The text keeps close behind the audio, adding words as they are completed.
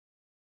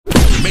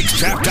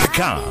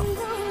Mixtrap.com.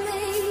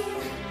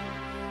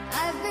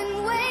 I've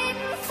been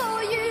waiting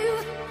for you.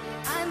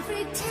 I'm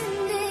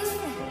pretending,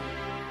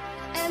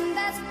 and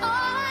that's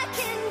all I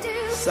can do.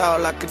 That's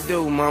all I could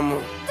do, mama.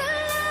 The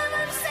love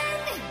I'm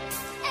sending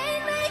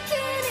ain't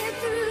making it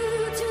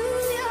through to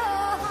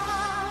your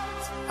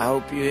heart. I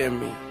hope you hear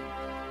me.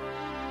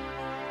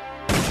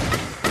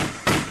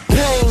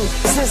 Pain,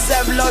 since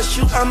I've lost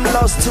you, I'm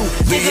lost too.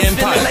 Nigga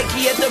feeling like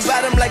he at the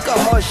bottom like a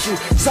horseshoe.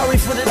 Sorry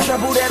for the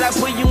trouble that I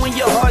put you in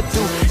your heart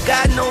through.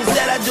 God knows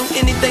that I do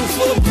anything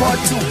for a part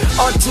two.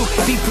 Ought to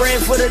be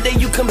praying for the day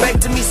you come back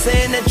to me,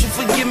 saying that you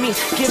forgive me.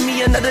 Give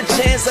me another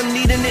chance, I'm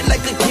needing it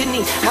like a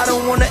kidney. I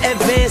don't wanna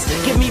advance,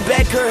 give me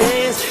back her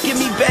hands, give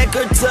me back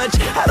her touch.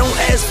 I don't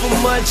ask for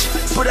much,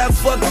 but I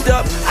fucked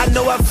up. I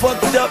know I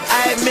fucked up,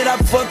 I admit I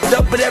fucked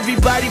up, but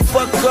everybody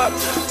fuck up.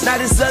 Now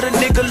this other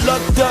nigga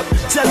locked up,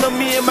 telling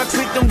me and my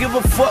clique don't give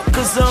a fuck,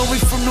 cause we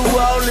from New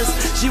Orleans,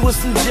 she was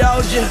from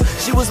Georgia.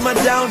 She was my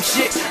down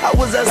chick, I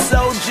was a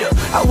soldier,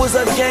 I was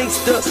a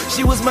gangster,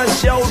 she was my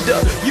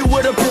shoulder. You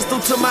with a pistol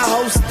to my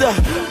holster,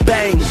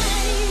 bang.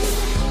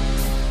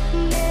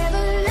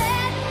 Never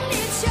letting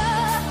it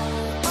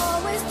show,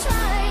 always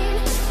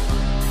trying to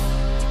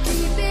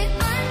keep it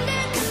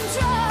under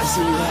control. I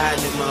see you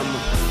hiding it, mama.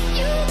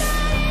 You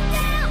got it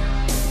down,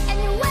 and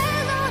you're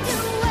well on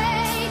your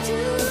way to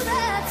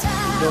the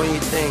top. Doing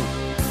your thing.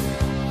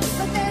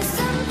 But there's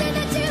something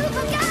that you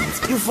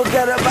forgot. You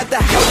forgot about the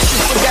house, you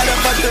forgot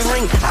about the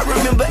ring. I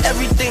remember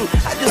everything,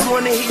 I just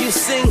wanna hear you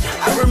sing.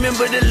 I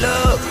remember the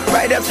love,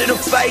 right after the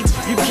fight.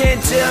 You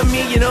can't tell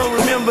me you don't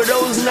remember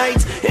those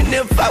nights. And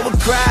if I would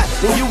cry,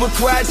 then you would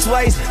cry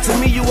twice. To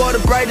me you are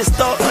the brightest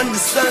star under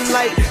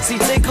sunlight. See,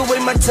 take away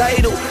my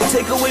title,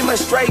 take away my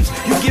stripes.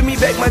 You give me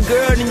back my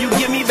girl and you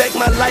give me back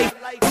my life.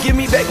 Give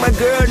me back my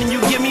girl and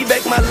you give me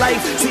back my life.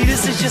 See,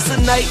 this is just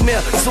a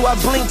nightmare, so I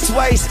blink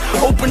twice.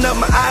 Open up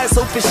my eyes,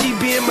 hoping she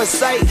be in my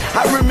sight.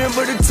 I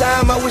remember the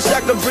time, I wish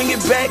I could bring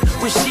it back.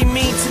 What she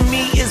mean to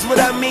me is what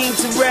I mean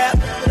to rap.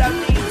 What I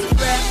mean to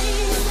rap.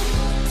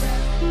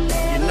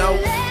 You know,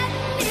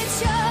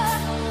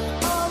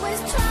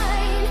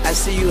 I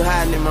see you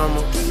hiding it,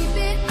 mama,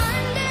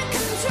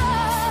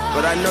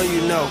 but I know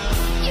you know.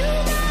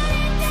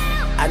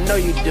 I know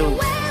you do.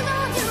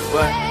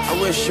 But I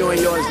wish you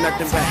and yours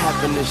nothing but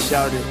happiness,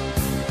 shouted.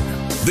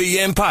 The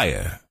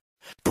Empire.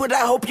 But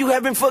I hope you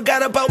haven't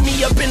forgot about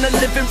me up in the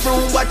living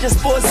room watching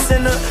Sports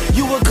Center.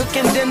 You were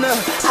cooking dinner,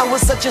 I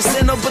was such a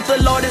sinner, but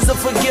the Lord is a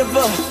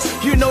forgiver.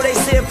 You know they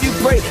say if you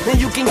pray, then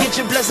you can get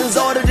your blessings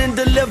ordered and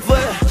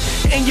delivered.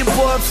 And your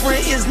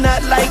boyfriend is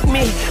not like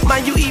me.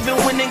 Mind you, even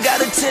when they got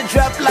a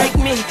teardrop like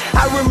me.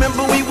 I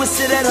remember we would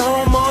sit at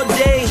home all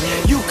day.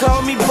 You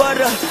called me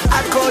butter,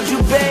 I called you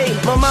babe.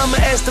 My mama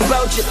asked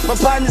about you, my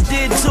partners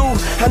did too.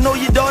 I know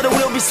your daughter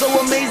will be so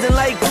amazing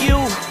like you.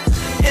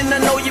 And I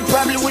know you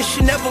probably wish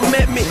you never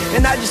met me,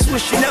 and I just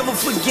wish you never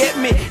forget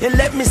me. And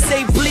let me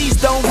say,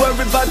 please don't worry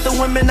about the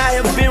women I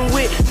have been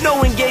with.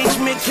 No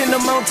engagement can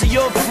amount to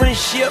your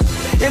friendship.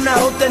 And I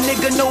hope that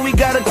nigga know we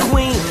got a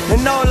queen,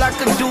 and all I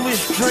can do is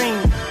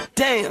dream.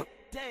 Damn.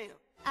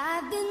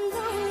 I've been